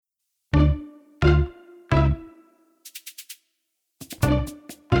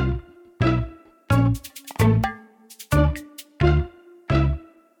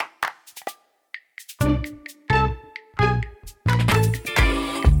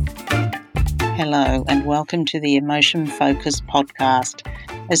Hello and welcome to the Emotion Focus podcast,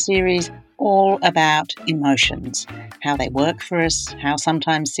 a series all about emotions, how they work for us, how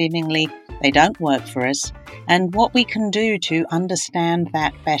sometimes seemingly they don't work for us, and what we can do to understand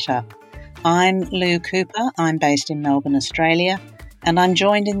that better. I'm Lou Cooper, I'm based in Melbourne, Australia, and I'm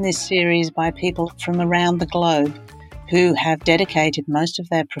joined in this series by people from around the globe who have dedicated most of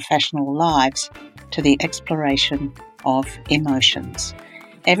their professional lives to the exploration of emotions.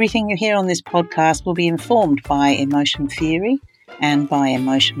 Everything you hear on this podcast will be informed by emotion theory and by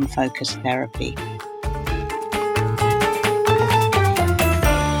emotion-focused therapy.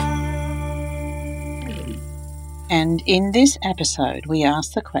 And in this episode, we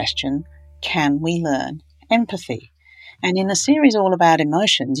ask the question, can we learn empathy? And in a series all about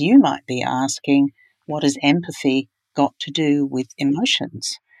emotions, you might be asking, what has empathy got to do with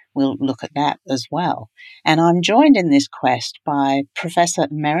emotions? We'll look at that as well. And I'm joined in this quest by Professor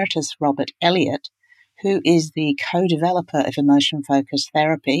Emeritus Robert Elliot, who is the co-developer of emotion-focused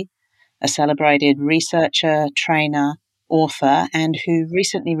therapy, a celebrated researcher, trainer, author, and who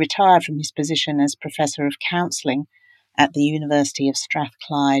recently retired from his position as Professor of Counselling at the University of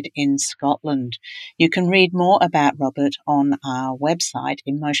Strathclyde in Scotland. You can read more about Robert on our website,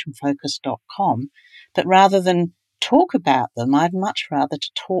 emotionfocus.com, but rather than talk about them, I'd much rather to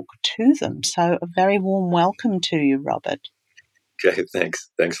talk to them. So a very warm welcome to you, Robert. Okay, thanks.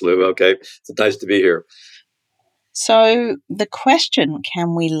 Thanks, Lou. Okay, it's nice to be here. So the question,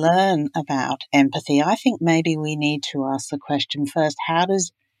 can we learn about empathy? I think maybe we need to ask the question first, how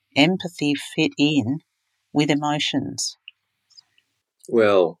does empathy fit in with emotions?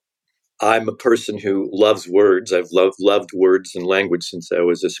 Well, I'm a person who loves words. I've loved words and language since I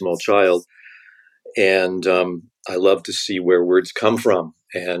was a small child. And I love to see where words come from.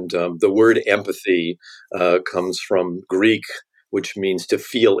 And the word empathy comes from Greek, which means to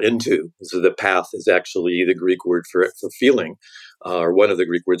feel into. So the path is actually the Greek word for feeling, or one of the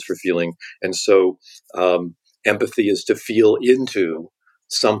Greek words for feeling. And so empathy is to feel into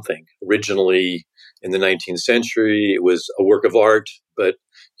something. Originally, in the 19th century, it was a work of art, but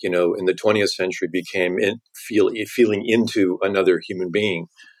in the 20th century, became feeling into another human being,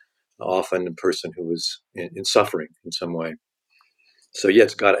 often a person who was in suffering in some way. So yeah,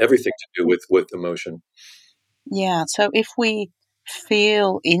 it's got everything to do with emotion. Yeah, so if we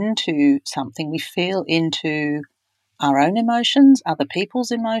feel into something, we feel into our own emotions, other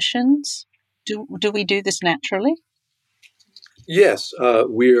people's emotions. Do we do this naturally? Yes,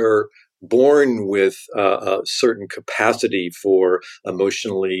 we are born with a certain capacity for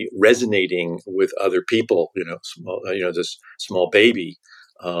emotionally resonating with other people. This small baby.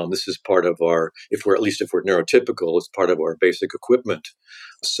 This is part of our, if we're neurotypical, it's part of our basic equipment.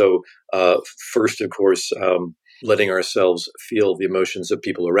 So first, of course, letting ourselves feel the emotions of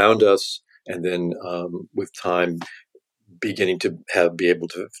people around us, and then with time, beginning to be able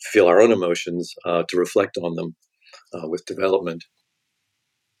to feel our own emotions, to reflect on them with development.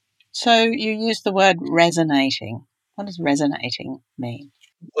 So you use the word resonating. What does resonating mean?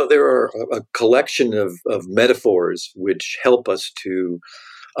 Well, there are a collection of metaphors which help us to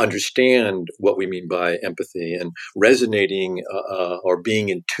understand what we mean by empathy. And resonating or being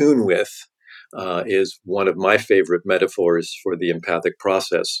in tune with is one of my favorite metaphors for the empathic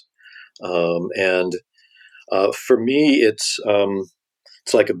process. And for me, it's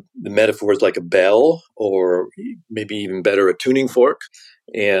like the metaphor is like a bell, or maybe even better, a tuning fork.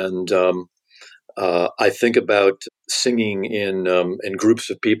 And I think about singing in groups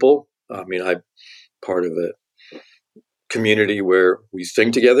of people. I mean, I'm part of a community where we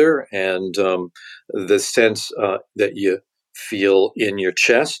sing together, and the sense that you feel in your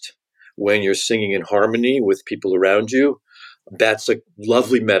chest when you're singing in harmony with people around you, that's a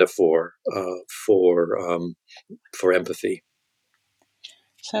lovely metaphor for empathy.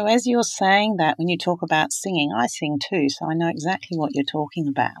 So as you're saying that, when you talk about singing, I sing too, so I know exactly what you're talking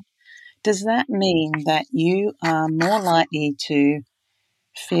about. Does that mean that you are more likely to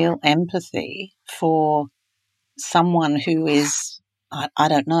feel empathy for someone who is, I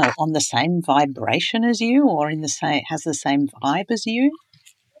don't know, on the same vibration as you, or has the same vibe as you?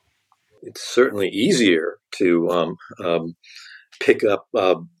 It's certainly easier to pick up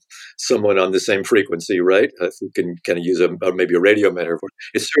someone on the same frequency, right? If we can kind of use maybe a radio metaphor,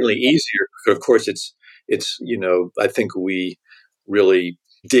 it's certainly easier. But of course, it's I think we really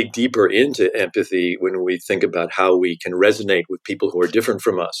dig deeper into empathy when we think about how we can resonate with people who are different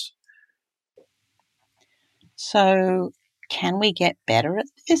from us. So can we get better at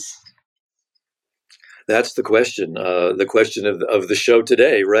this? That's the question of the show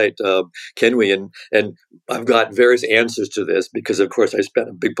today, right? Can we? And I've got various answers to this because, of course, I spent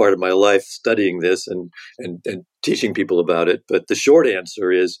a big part of my life studying this and teaching people about it. But the short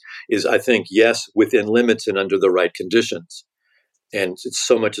answer is I think yes, within limits and under the right conditions. And it's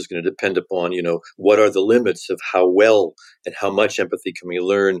so much is going to depend upon, what are the limits of how well and how much empathy can we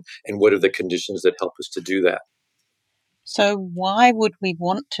learn, and what are the conditions that help us to do that. So why would we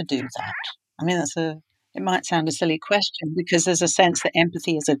want to do that? I mean, it might sound a silly question because there's a sense that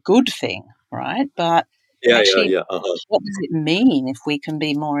empathy is a good thing, right? But Yeah, yeah, actually, yeah. Uh-huh. what does it mean if we can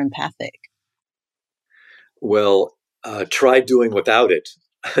be more empathic? Well, try doing without it.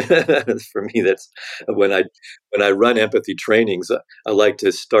 For me, that's when I run empathy trainings. I like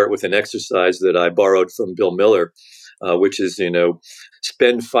to start with an exercise that I borrowed from Bill Miller, which is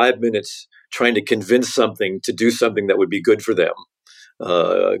spend 5 minutes trying to convince something to do something that would be good for them,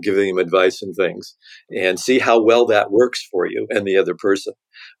 giving them advice and things, and see how well that works for you and the other person.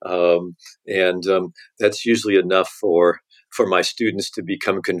 And That's usually enough for my students to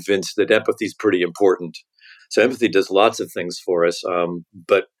become convinced that empathy is pretty important. So empathy does lots of things for us,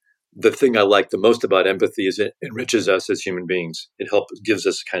 but the thing I like the most about empathy is it enriches us as human beings. Gives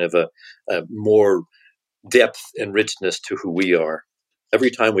us kind of a more depth and richness to who we are.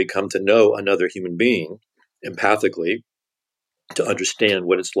 Every time we come to know another human being empathically, to understand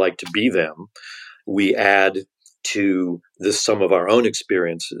what it's like to be them, we add to the sum of our own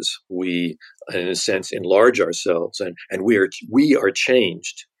experiences. We, in a sense, enlarge ourselves, and we are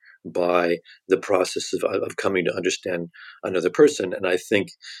changed by the process of coming to understand another person. And I think,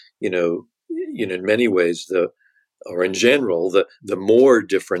 in many ways, or in general, the more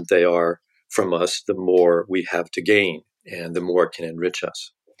different they are from us, the more we have to gain, and the more it can enrich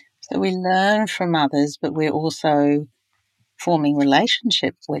us. So we learn from others, but we're also forming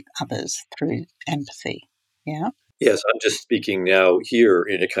relationship with others through empathy. Yeah. Yes, I'm just speaking now here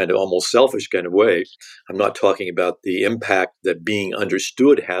in a kind of almost selfish kind of way. I'm not talking about the impact that being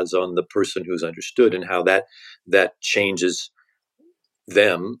understood has on the person who's understood, and how that changes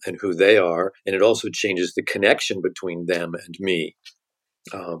them and who they are, and it also changes the connection between them and me.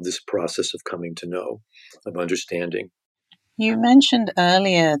 This process of coming to know, of understanding. You mentioned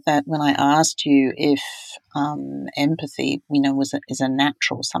earlier that when I asked you if empathy, is a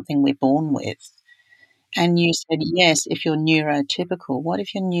natural, something we're born with, and you said yes if you're neurotypical. What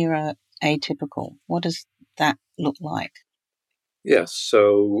if you're neuroatypical? What does that look like? Yes,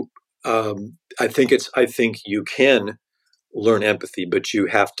 so I think you can learn empathy, but you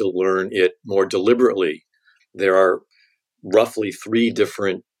have to learn it more deliberately. There are roughly three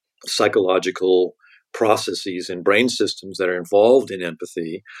different psychological processes and brain systems that are involved in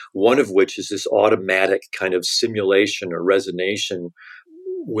empathy, one of which is this automatic kind of simulation or resonance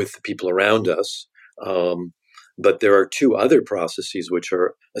with the people around us. Um, but there are two other processes which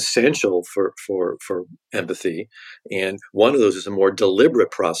are essential for empathy. And one of those is a more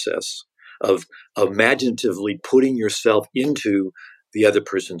deliberate process of imaginatively putting yourself into the other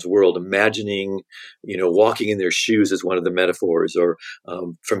person's world, imagining, walking in their shoes is one of the metaphors. Or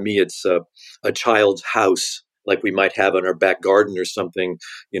for me, it's a child's house, like we might have in our back garden or something.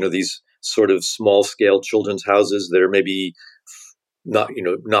 These sort of small scale children's houses that are maybe not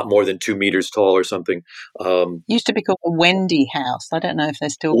more than 2 meters tall or something. Used to be called a Wendy house. I don't know if they're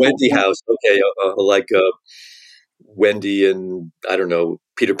still called Wendy that. house, okay, like Wendy and I don't know,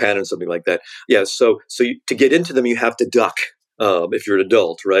 Peter Pan and something like that. Yeah, to get into them, you have to duck. If you're an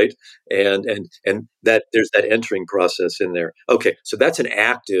adult, right? And that there's that entering process in there. Okay, so that's an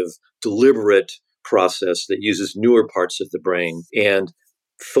active, deliberate process that uses newer parts of the brain. And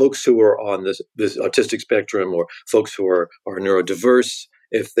folks who are on this autistic spectrum, or folks who are neurodiverse,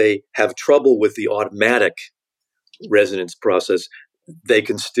 if they have trouble with the automatic resonance process, they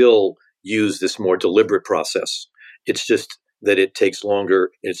can still use this more deliberate process. It's just that it takes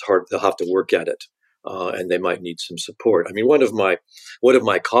longer. It's hard. They'll have to work at it, and they might need some support. I mean, one of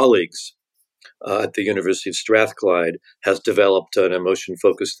my colleagues at the University of Strathclyde has developed an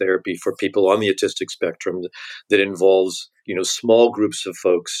emotion-focused therapy for people on the autistic spectrum that involves, small groups of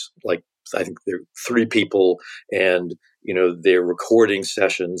folks. Like, I think there are 3 people, and they're recording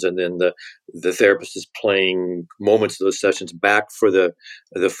sessions, and then the therapist is playing moments of those sessions back for the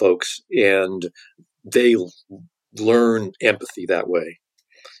folks, and they learn empathy that way.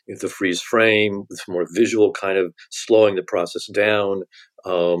 The freeze frame, this more visual kind of slowing the process down,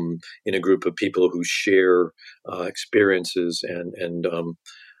 in a group of people who share experiences and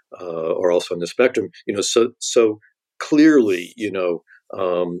are also on the spectrum. So clearly,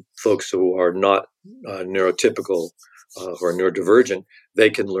 folks who are not neurotypical who are neurodivergent, they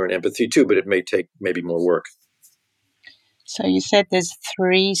can learn empathy too, but it may take maybe more work. So you said there's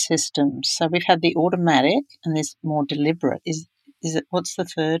 3 systems. So we've had the automatic and there's more deliberate. Is it, what's the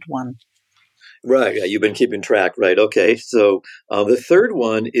third one? Right. Yeah, you've been keeping track. Right. Okay. So the third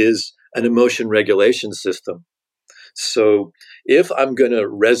one is an emotion regulation system. So if I'm going to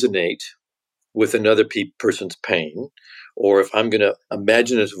resonate with another person's pain, or if I'm going to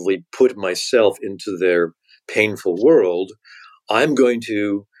imaginatively put myself into their painful world, I'm going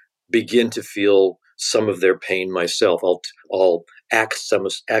to begin to feel some of their pain myself. I'll access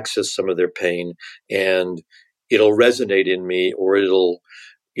some of their pain, and it'll resonate in me, or it'll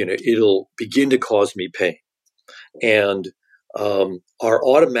begin to cause me pain. And our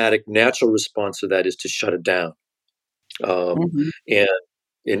automatic natural response to that is to shut it down. Mm-hmm.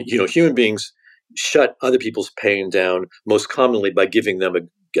 And human beings shut other people's pain down most commonly by giving them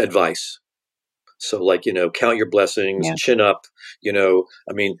advice. So, like, count your blessings, Yeah. chin up.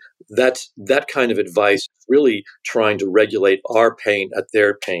 I mean, that kind of advice, really trying to regulate our pain at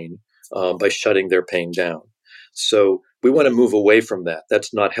their pain by shutting their pain down. So we want to move away from that.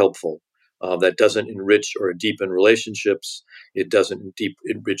 That's not helpful. That doesn't enrich or deepen relationships. It doesn't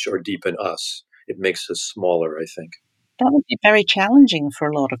enrich or deepen us. It makes us smaller, I think. That would be very challenging for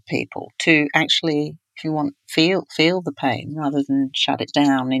a lot of people to actually, if you want, feel the pain rather than shut it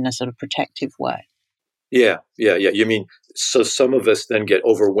down in a sort of protective way. Yeah. You mean, so some of us then get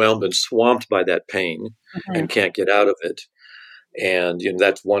overwhelmed and swamped by that pain Mhm. and can't get out of it. And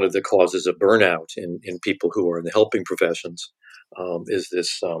that's one of the causes of burnout in people who are in the helping professions, is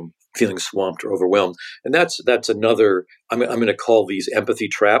this feeling swamped or overwhelmed. And that's another, I'm going to call these empathy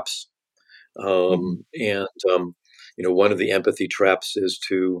traps. Mhm. And one of the empathy traps is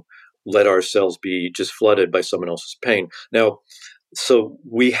to let ourselves be just flooded by someone else's pain. Now, so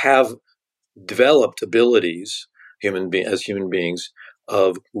we have developed abilities, as human beings,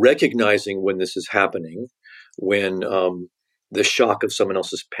 of recognizing when this is happening, when the shock of someone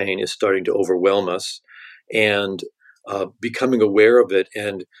else's pain is starting to overwhelm us, and becoming aware of it.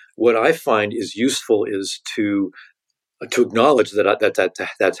 And what I find is useful is to acknowledge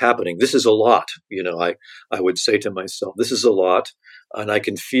that's happening. This is a lot. I would say to myself, this is a lot, and I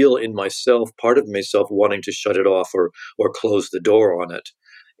can feel in myself, part of myself, wanting to shut it off or close the door on it.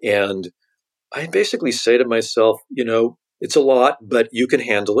 And I basically say to myself, it's a lot, but you can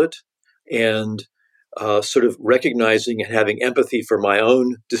handle it. And sort of recognizing and having empathy for my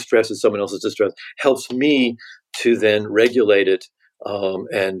own distress and someone else's distress helps me to then regulate it,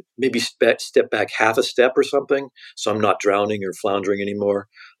 and maybe step back half a step or something, so I'm not drowning or floundering anymore.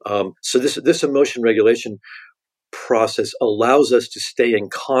 So this emotion regulation process allows us to stay in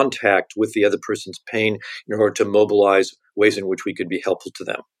contact with the other person's pain in order to mobilize ways in which we could be helpful to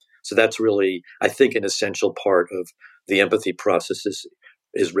them. So that's really, I think, an essential part of the empathy process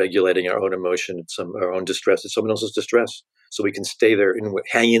is regulating our own emotion, our own distress, and someone else's distress, so we can stay there and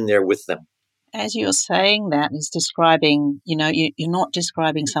hang in there with them. As you're saying that, is describing, you're not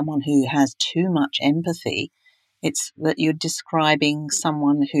describing someone who has too much empathy. It's that you're describing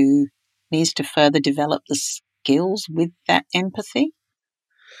someone who needs to further develop the skills with that empathy.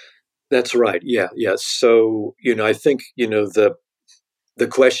 That's right. Yeah. So, I think, the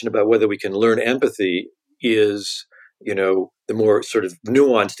question about whether we can learn empathy is, the more sort of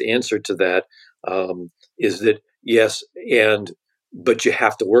nuanced answer to that, is that yes, but you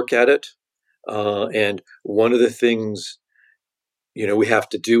have to work at it. And one of the things, we have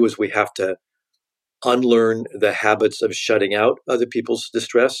to do is we have to unlearn the habits of shutting out other people's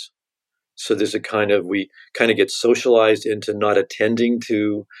distress. So we kind of get socialized into not attending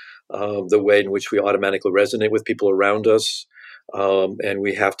to the way in which we automatically resonate with people around us, and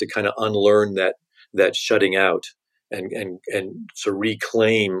we have to kind of unlearn that shutting out and so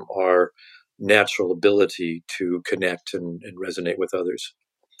reclaim our natural ability to connect and resonate with others.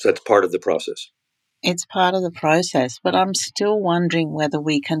 So that's part of the process. It's part of the process, but I'm still wondering whether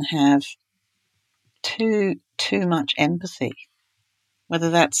we can have too much empathy, whether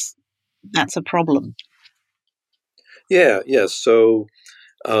that's a problem. Yeah. So,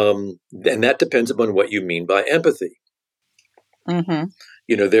 and that depends upon what you mean by empathy. Mm-hmm.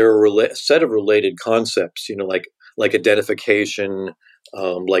 There are a set of related concepts, like identification,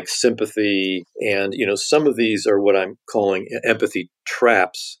 like sympathy, and some of these are what I'm calling empathy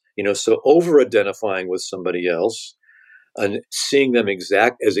traps. So over identifying with somebody else and seeing them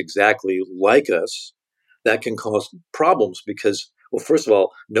exactly like us, that can cause problems because, well, first of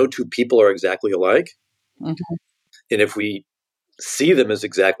all, no two people are exactly alike, Mm-hmm. and if we see them as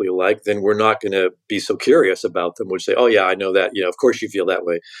exactly alike, then we're not going to be so curious about them. We'll say, "Oh yeah, I know that. Of course you feel that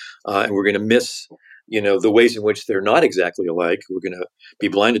way," and we're going to miss the ways in which they're not exactly alike, we're going to be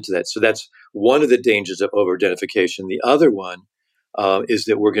blinded to that. So that's one of the dangers of over-identification. The other one is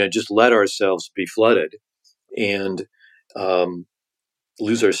that we're going to just let ourselves be flooded and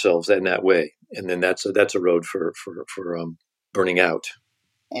lose ourselves in that way, and then that's a road for burning out.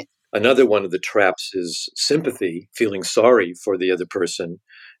 Another one of the traps is sympathy, feeling sorry for the other person,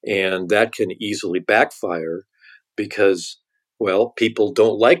 and that can easily backfire because, well, people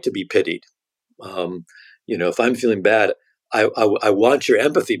don't like to be pitied. If I'm feeling bad, I want your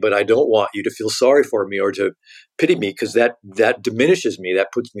empathy, but I don't want you to feel sorry for me or to pity me, because that diminishes me.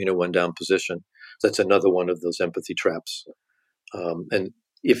 That puts me in a one down position. That's another one of those empathy traps. And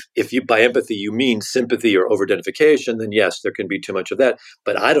if you by empathy you mean sympathy or over-identification, then yes, there can be too much of that.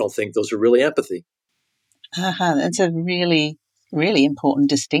 But I don't think those are really empathy. That's a really, really important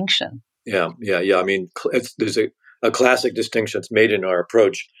distinction. Yeah. I mean, there's a classic distinction that's made in our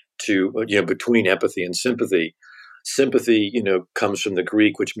approach to between empathy and sympathy. Sympathy, comes from the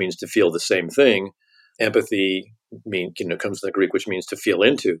Greek, which means to feel the same thing. Empathy comes from the Greek, which means to feel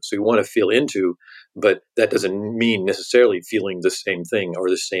into. So you want to feel into, but that doesn't mean necessarily feeling the same thing or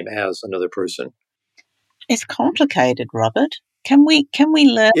the same as another person. It's complicated, Robert. Can we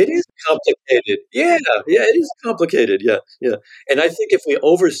learn? It is complicated. Yeah, it is complicated. Yeah. And I think if we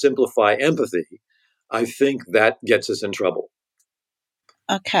oversimplify empathy, I think that gets us in trouble.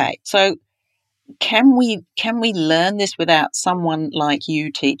 Okay, so can we learn this without someone like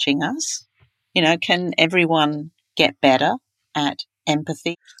you teaching us? Can everyone get better at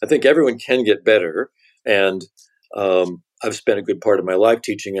empathy? I think everyone can get better, and I've spent a good part of my life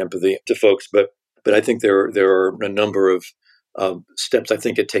teaching empathy to folks. But I think there are a number of steps. I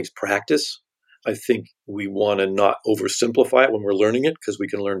think it takes practice. I think we want to not oversimplify it when we're learning it, because we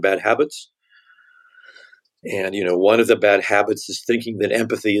can learn bad habits. And, one of the bad habits is thinking that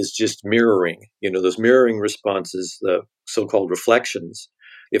empathy is just mirroring, those mirroring responses, the so-called reflections.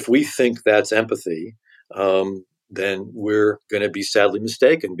 If we think that's empathy, then we're going to be sadly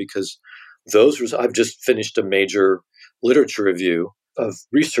mistaken, because I've just finished a major literature review of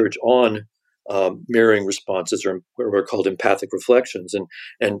research on mirroring responses, or what are called empathic reflections.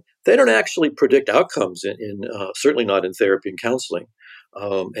 And they don't actually predict outcomes in certainly not in therapy and counseling.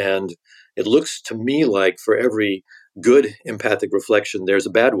 And it looks to me like for every good empathic reflection, there's a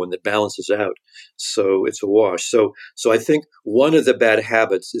bad one that balances out. So it's a wash. So I think one of the bad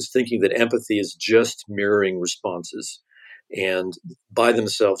habits is thinking that empathy is just mirroring responses. And by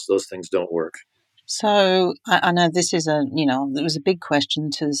themselves, those things don't work. So I know this is it was a big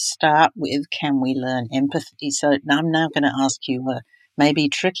question to start with. Can we learn empathy? So I'm now going to ask you a maybe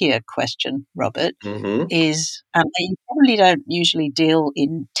trickier question, Robert. Mm-hmm. Is you probably don't usually deal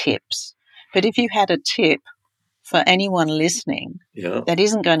in tips, but if you had a tip for anyone listening that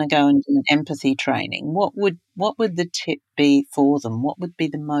isn't going to go and do an empathy training, what would the tip be for them? What would be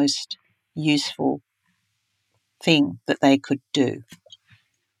the most useful thing that they could do?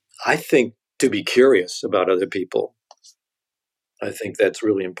 I think to be curious about other people. I think that's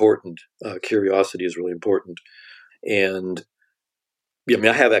really important. Curiosity is really important. And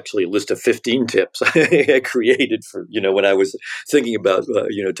I have actually a list of 15 tips I created for, when I was thinking about,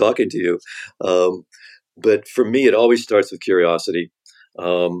 talking to you. But for me, it always starts with curiosity.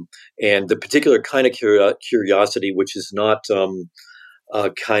 And the particular kind of curiosity, which is not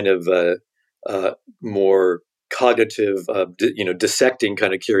kind of more cognitive, dissecting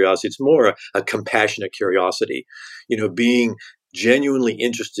kind of curiosity. It's more a compassionate curiosity, being genuinely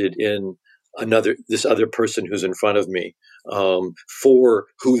interested in this other person who's in front of me, for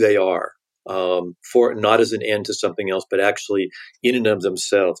who they are, for not as an end to something else, but actually in and of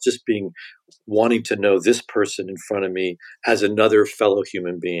themselves, just wanting to know this person in front of me as another fellow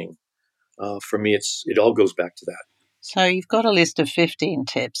human being. For me, it all goes back to that. So you've got a list of 15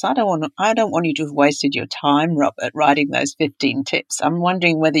 tips. I don't want you to have wasted your time, Robert, writing those 15 tips. I'm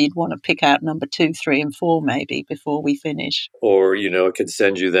wondering whether you'd want to pick out number 2, 3, and 4 maybe before we finish. Or, I could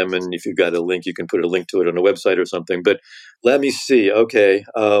send you them, and if you've got a link, you can put a link to it on a website or something. But let me see. Okay.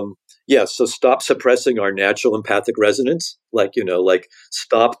 So stop suppressing our natural empathic resonance. Like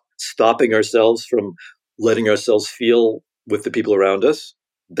stopping ourselves from letting ourselves feel with the people around us.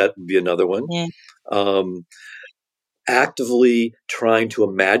 That would be another one. Yeah. Actively trying to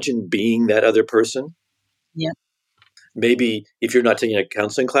imagine being that other person. Yeah. Maybe if you're not taking a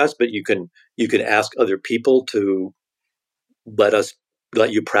counseling class, but you can ask other people to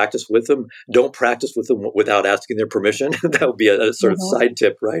let you practice with them. Don't practice with them without asking their permission. That would be a sort of side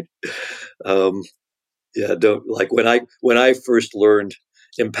tip, right? Don't, like when I first learned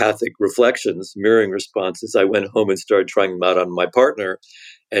empathic reflections, mirroring responses, I went home and started trying them out on my partner.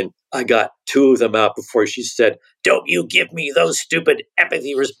 And I got two of them out before she said, "Don't you give me those stupid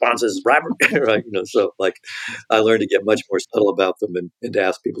empathy responses, Robert." Right? So like I learned to get much more subtle about them and to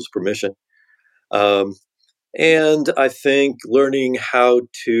ask people's permission. Um, and I think learning how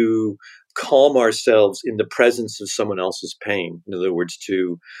to calm ourselves in the presence of someone else's pain. In other words,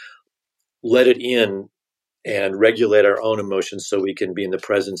 to let it in and regulate our own emotions so we can be in the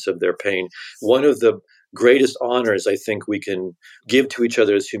presence of their pain. One of the greatest honors I think we can give to each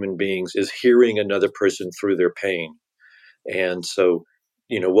other as human beings is hearing another person through their pain. And so,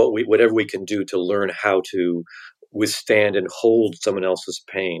 whatever we can do to learn how to withstand and hold someone else's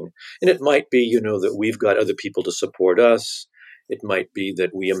pain. And it might be, that we've got other people to support us. It might be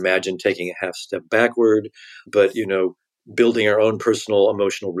that we imagine taking a half step backward, but, building our own personal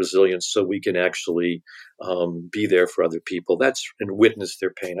emotional resilience so we can actually be there for other people. And witness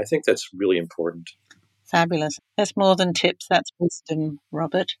their pain. I think that's really important. Fabulous. That's more than tips. That's wisdom,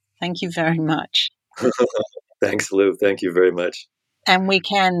 Robert. Thank you very much. Thanks, Lou. Thank you very much. And we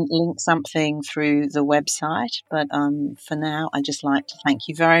can link something through the website. But for now, I'd just like to thank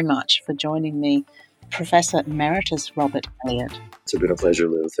you very much for joining me, Professor Emeritus Robert Elliot. It's been a pleasure,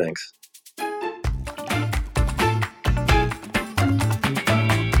 Lou. Thanks.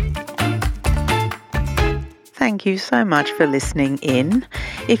 Thank you so much for listening in.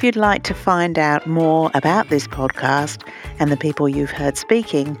 If you'd like to find out more about this podcast and the people you've heard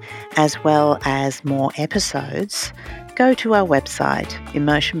speaking, as well as more episodes, go to our website,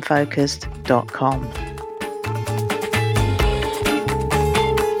 emotionfocused.com.